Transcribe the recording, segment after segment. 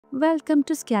Welcome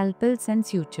to Scalpels and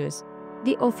Sutures,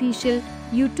 the official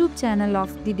YouTube channel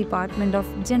of the Department of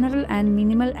General and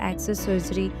Minimal Access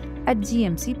Surgery at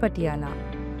GMC Patiala.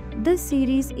 This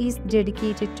series is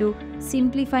dedicated to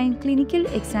simplifying clinical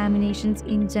examinations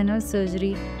in general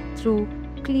surgery through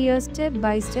clear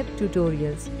step-by-step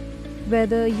tutorials.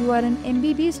 Whether you are an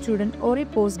MBBS student or a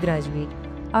postgraduate,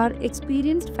 our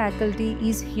experienced faculty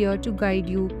is here to guide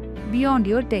you beyond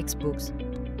your textbooks,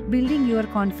 building your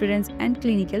confidence and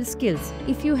clinical skills.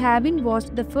 If you haven't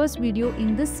watched the first video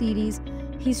in this series,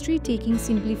 History Taking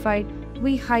Simplified,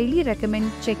 we highly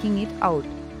recommend checking it out.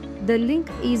 The link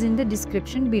is in the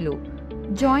description below.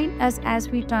 Join us as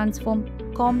we transform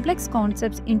complex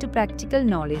concepts into practical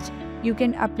knowledge you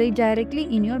can apply directly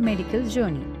in your medical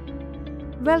journey.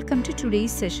 Welcome to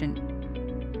today's session.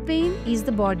 Pain is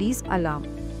the body's alarm,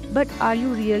 but are you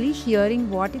really hearing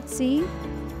what it's saying?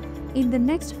 In the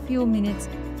next few minutes,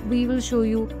 we will show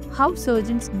you how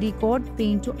surgeons decode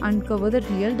pain to uncover the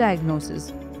real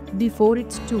diagnosis before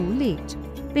it's too late.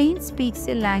 Pain speaks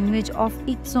a language of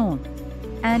its own,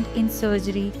 and in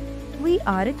surgery, we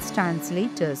are its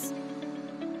translators.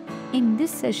 In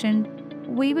this session,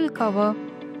 we will cover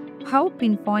how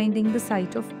pinpointing the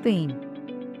site of pain.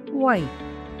 Why?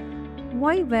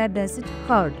 Where does it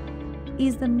hurt?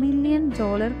 Is the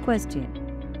million-dollar question.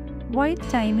 Why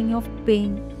timing of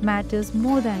pain matters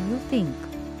more than you think.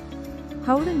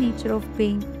 How the nature of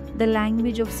pain, the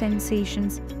language of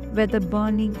sensations, whether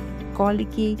burning,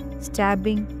 colicky,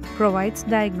 stabbing, provides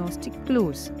diagnostic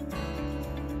clues.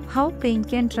 How pain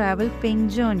can travel pain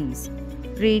journeys,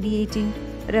 radiating,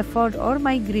 referred or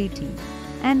migrating,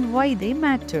 and why they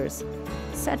matters.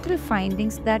 Subtle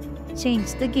findings that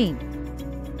change the game.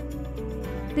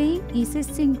 Pain is a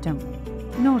symptom,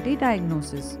 not a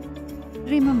diagnosis.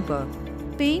 Remember,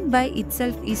 pain by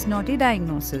itself is not a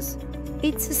diagnosis.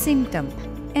 It's a symptom,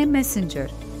 a messenger.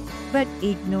 But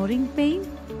ignoring pain,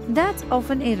 that's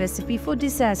often a recipe for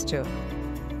disaster.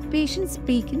 Patients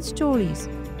speak in stories.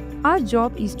 Our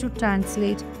job is to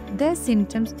translate their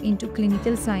symptoms into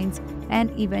clinical signs and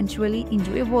eventually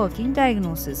into a working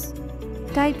diagnosis.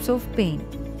 Types of pain.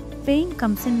 Pain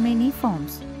comes in many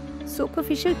forms.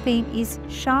 Superficial pain is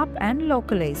sharp and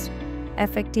localized,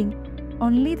 affecting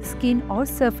only the skin or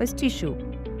surface tissue.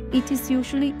 It is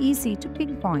usually easy to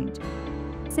pinpoint.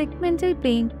 Segmental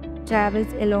pain travels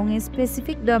along a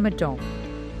specific dermatome,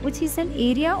 which is an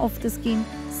area of the skin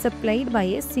supplied by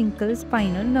a single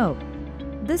spinal nerve.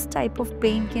 This type of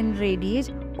pain can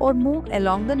radiate or move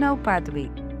along the nerve pathway.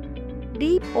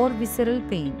 Deep or visceral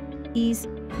pain is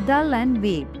dull and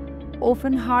vague,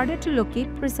 often harder to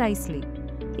locate precisely.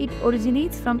 It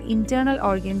originates from internal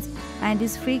organs and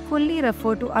is frequently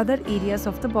referred to other areas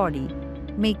of the body,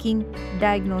 making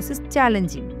diagnosis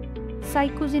challenging.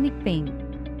 Psychogenic pain.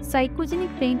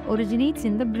 Psychogenic pain originates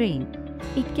in the brain.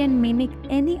 It can mimic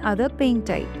any other pain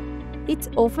type. It's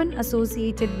often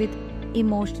associated with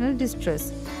emotional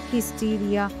distress,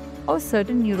 hysteria, or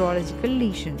certain neurological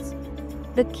lesions.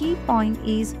 The key point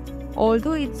is,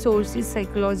 although its source is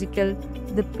psychological,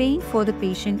 the pain for the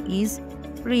patient is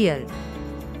real.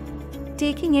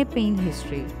 Taking a pain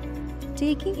history.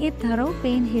 Taking a thorough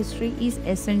pain history is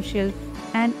essential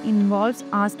and involves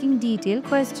asking detailed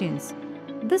questions.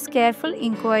 This careful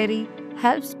inquiry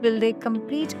helps build a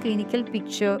complete clinical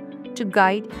picture to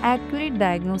guide accurate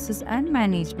diagnosis and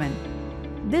management.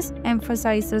 This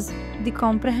emphasizes the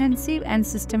comprehensive and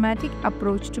systematic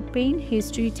approach to pain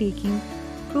history taking,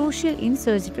 crucial in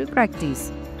surgical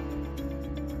practice.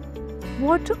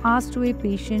 What to ask to a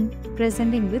patient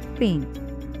presenting with pain?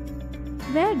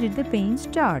 Where did the pain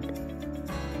start?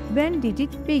 When did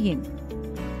it begin?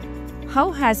 How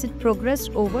has it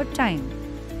progressed over time?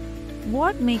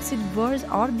 What makes it worse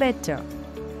or better?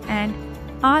 And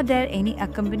are there any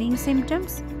accompanying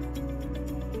symptoms?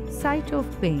 Site of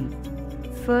pain.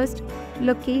 First,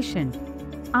 location.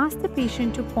 Ask the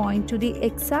patient to point to the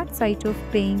exact site of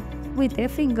pain with a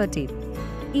fingertip.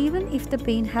 Even if the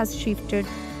pain has shifted,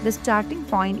 the starting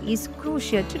point is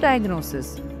crucial to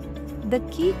diagnosis. The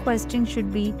key question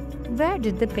should be, where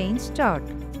did the pain start?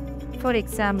 For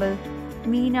example,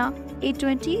 Meena, a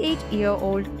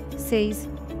 28-year-old, says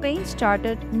pain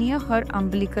started near her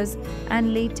umbilicus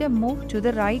and later moved to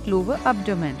the right lower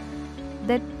abdomen.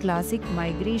 That classic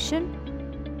migration?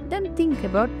 Then think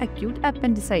about acute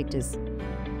appendicitis.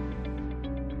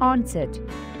 Onset.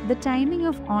 The timing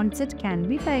of onset can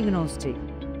be diagnostic.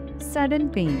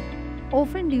 Sudden pain,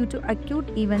 often due to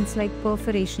acute events like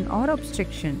perforation or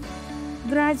obstruction.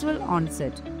 Gradual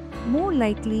onset, more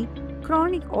likely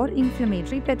chronic or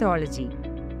inflammatory pathology.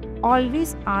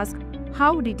 Always ask,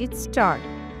 how did it start?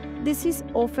 This is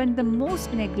often the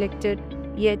most neglected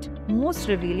yet most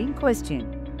revealing question.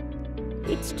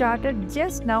 It started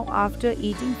just now after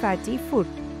eating fatty food.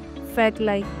 Felt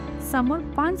like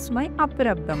someone punched my upper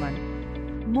abdomen.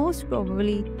 Most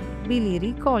probably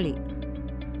biliary colic.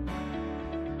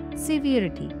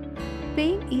 Severity.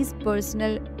 Pain is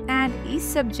personal and is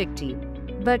subjective,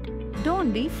 but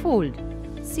don't be fooled.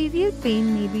 Severe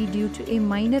pain may be due to a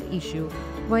minor issue,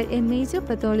 while a major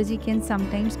pathology can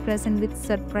sometimes present with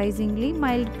surprisingly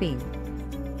mild pain.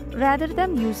 Rather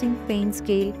than using pain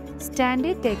scale,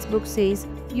 standard textbook says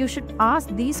you should ask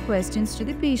these questions to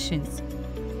the patients.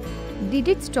 Did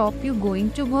it stop you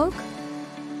going to work?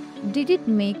 Did it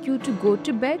make you to go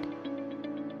to bed?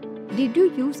 Did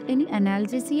you use any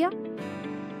analgesia?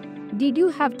 Did you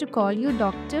have to call your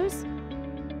doctors?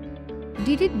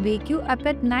 Did it wake you up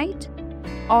at night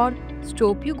or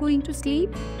stop you going to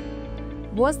sleep?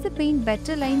 Was the pain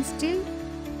better lying still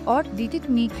or did it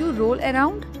make you roll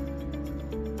around?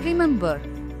 Remember,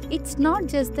 it's not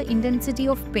just the intensity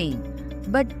of pain,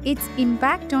 but its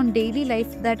impact on daily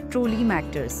life that truly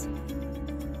matters.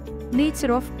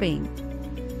 Nature of pain.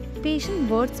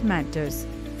 Patient words matters.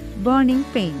 Burning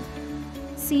pain.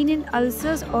 Seen in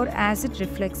ulcers or acid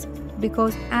reflux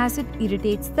because acid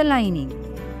irritates the lining.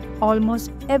 Almost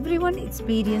everyone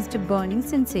experienced a burning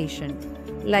sensation,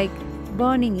 like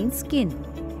burning in skin.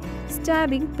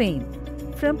 Stabbing pain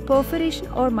from perforation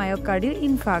or myocardial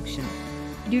infarction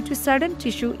due to sudden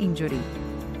tissue injury,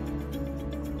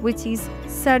 which is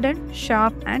sudden,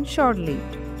 sharp and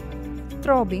short-lived.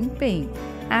 Throbbing pain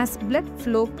as blood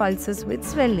flow pulses with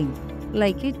swelling,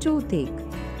 like a toothache.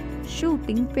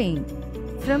 Shooting pain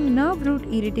from nerve root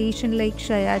irritation like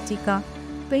sciatica,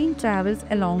 pain travels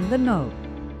along the nerve.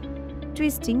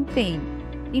 Twisting pain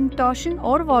in torsion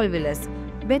or volvulus,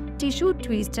 where tissue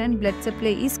twist and blood supply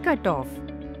is cut off.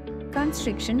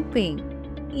 Constriction pain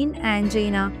in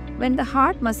angina, when the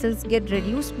heart muscles get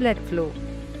reduced blood flow.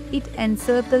 It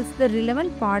encircles the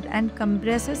relevant part and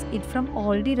compresses it from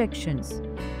all directions.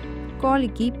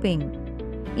 Colicky pain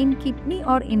in kidney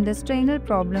or intestinal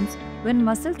problems when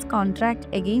muscles contract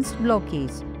against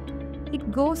blockage.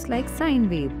 It goes like sine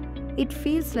wave. It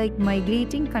feels like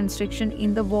migrating constriction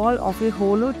in the wall of a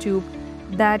hollow tube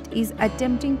that is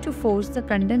attempting to force the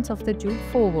contents of the tube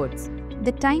forwards.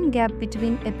 The time gap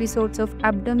between episodes of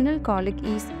abdominal colic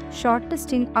is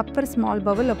shortest in upper small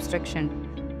bowel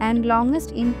obstruction and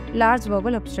longest in large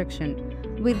bowel obstruction,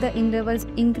 with the intervals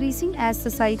increasing as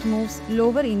the site moves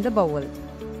lower in the bowel.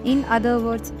 In other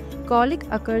words, colic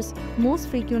occurs most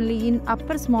frequently in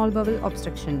upper small bowel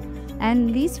obstruction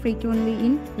and least frequently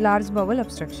in large bowel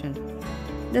obstruction.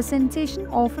 The sensation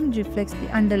often reflects the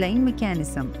underlying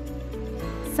mechanism.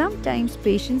 Sometimes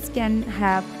patients can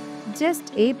have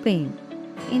just a pain.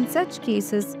 In such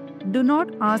cases, do not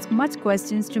ask much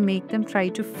questions to make them try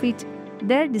to fit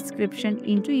their description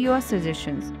into your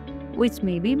suggestions, which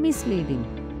may be misleading.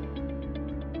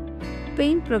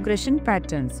 Pain progression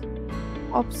patterns.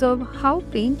 Observe how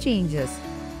pain changes.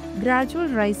 Gradual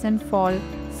rise and fall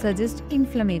suggest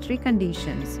inflammatory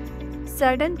conditions.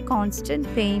 Sudden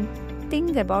constant pain,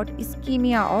 think about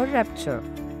ischemia or rupture.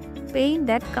 Pain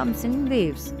that comes in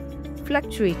waves.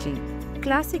 Fluctuating,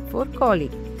 classic for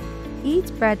colic. Each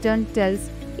pattern tells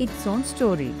its own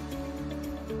story.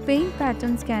 Pain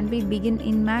patterns can be begin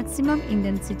in maximum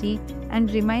intensity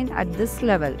and remain at this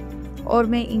level, or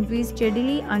may increase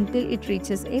steadily until it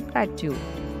reaches a plateau,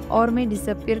 or may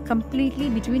disappear completely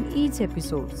between each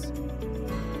episodes.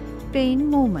 Pain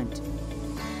movement.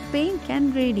 Pain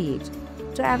can radiate,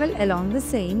 travel along the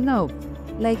same nerve,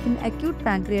 like in acute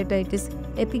pancreatitis,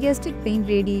 epigastric pain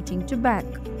radiating to back.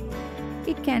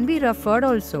 It can be referred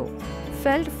also,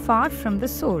 felt far from the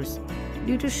source,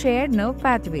 due to shared nerve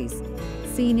pathways,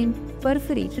 seen in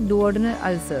perforated duodenal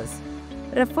ulcers.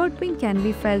 Referred pain can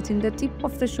be felt in the tip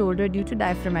of the shoulder due to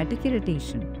diaphragmatic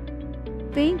irritation.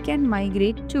 Pain can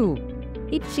migrate too.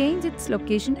 It changes its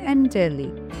location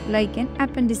entirely, like an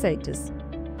appendicitis.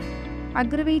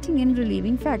 Aggravating and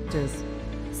relieving factors.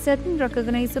 Certain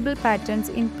recognizable patterns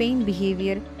in pain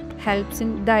behavior helps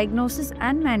in diagnosis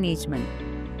and management.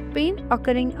 Pain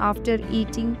occurring after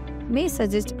eating may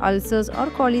suggest ulcers or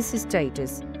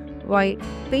cholecystitis, while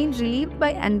pain relieved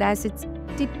by antacids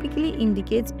typically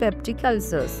indicates peptic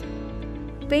ulcers.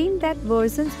 Pain that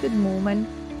worsens with movement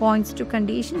points to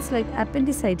conditions like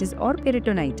appendicitis or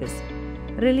peritonitis.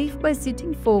 Relief by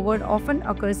sitting forward often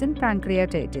occurs in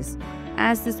pancreatitis,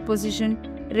 as this position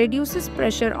reduces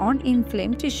pressure on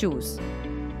inflamed tissues.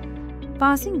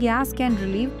 Passing gas can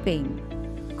relieve pain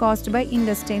caused by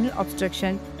intestinal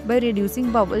obstruction by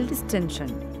reducing bowel distension.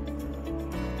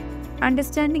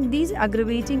 Understanding these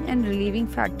aggravating and relieving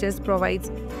factors provides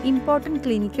important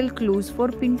clinical clues for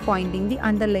pinpointing the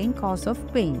underlying cause of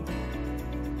pain.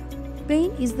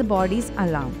 Pain is the body's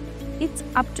alarm. It's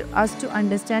up to us to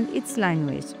understand its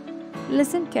language.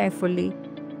 Listen carefully,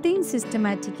 think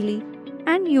systematically,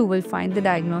 and you will find the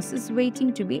diagnosis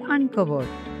waiting to be uncovered.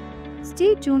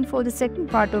 Stay tuned for the second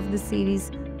part of the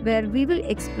series where we will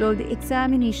explore the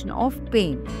examination of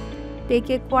pain. Take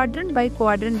a quadrant by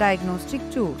quadrant diagnostic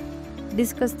tour,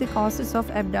 discuss the causes of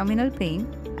abdominal pain,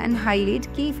 and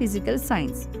highlight key physical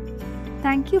signs.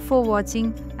 Thank you for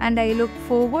watching, and I look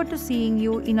forward to seeing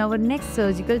you in our next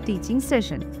surgical teaching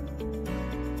session.